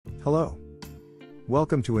Hello.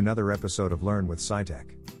 Welcome to another episode of Learn with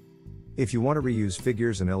SciTech. If you want to reuse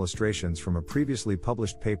figures and illustrations from a previously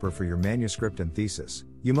published paper for your manuscript and thesis,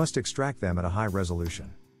 you must extract them at a high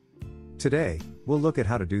resolution. Today, we'll look at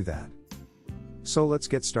how to do that. So let's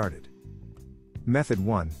get started. Method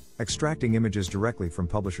 1. Extracting images directly from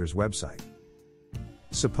publisher's website.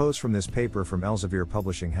 Suppose from this paper from Elsevier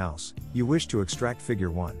Publishing House, you wish to extract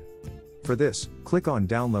Figure 1. For this, click on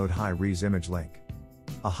Download High-Res Image link.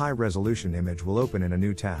 A high-resolution image will open in a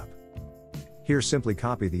new tab. Here simply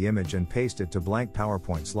copy the image and paste it to blank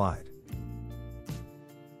PowerPoint slide.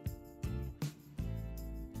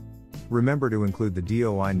 Remember to include the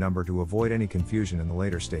DOI number to avoid any confusion in the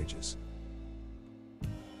later stages.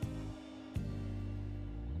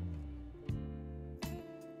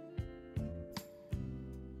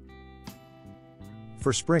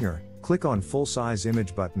 For Springer, click on Full-Size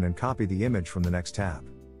Image button and copy the image from the next tab.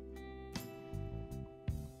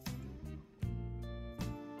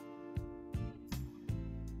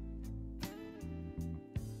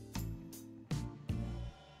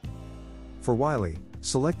 For Wiley,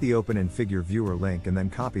 select the Open in Figure Viewer link and then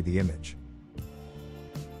copy the image.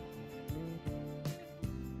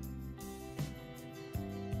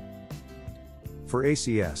 For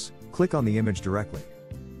ACS, click on the image directly.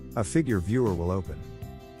 A figure viewer will open.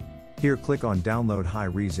 Here click on Download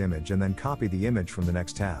High-Res Image and then copy the image from the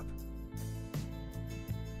next tab.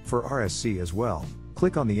 For RSC as well,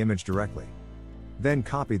 click on the image directly. Then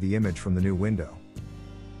copy the image from the new window.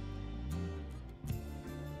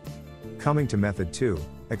 Coming to Method 2,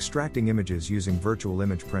 extracting images using Virtual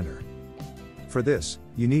Image Printer. For this,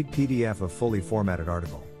 you need PDF of fully formatted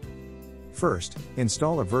article. First,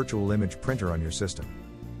 install a virtual image printer on your system.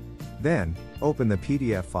 Then, open the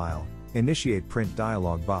PDF file, initiate Print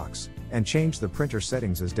dialog box, and change the printer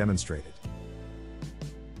settings as demonstrated.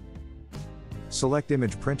 Select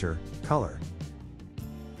Image Printer, Color.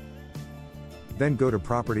 Then go to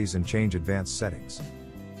Properties and change Advanced Settings.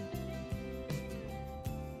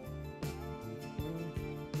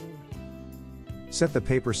 Set the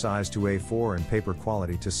paper size to A4 and paper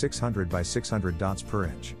quality to 600 by 600 dots per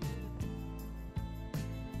inch.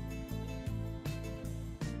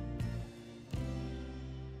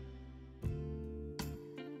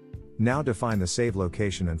 Now define the save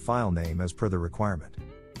location and file name as per the requirement.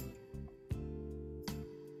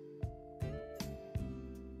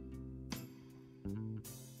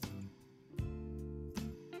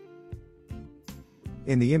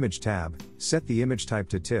 In the Image tab, set the image type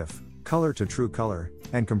to TIFF, color to true color,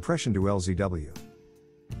 and compression to LZW.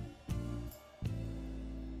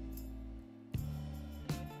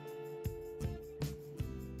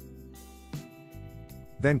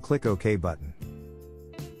 Then click OK button.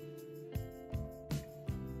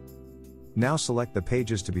 Now select the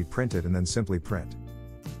pages to be printed and then simply print.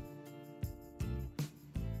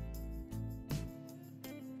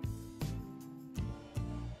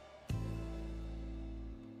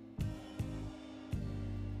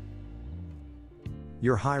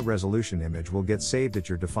 Your high-resolution image will get saved at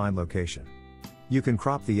your defined location. You can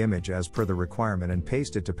crop the image as per the requirement and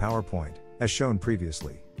paste it to PowerPoint, as shown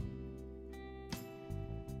previously.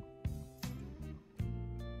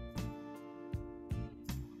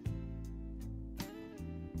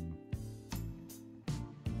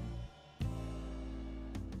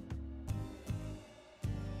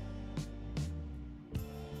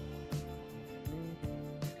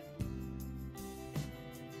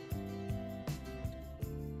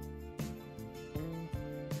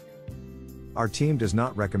 Our team does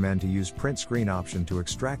not recommend to use print screen option to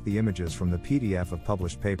extract the images from the PDF of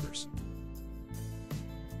published papers.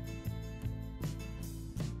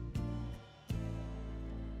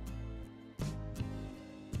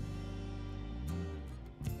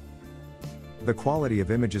 The quality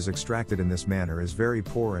of images extracted in this manner is very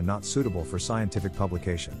poor and not suitable for scientific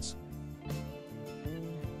publications.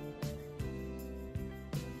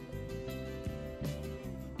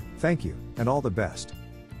 Thank you, and all the best.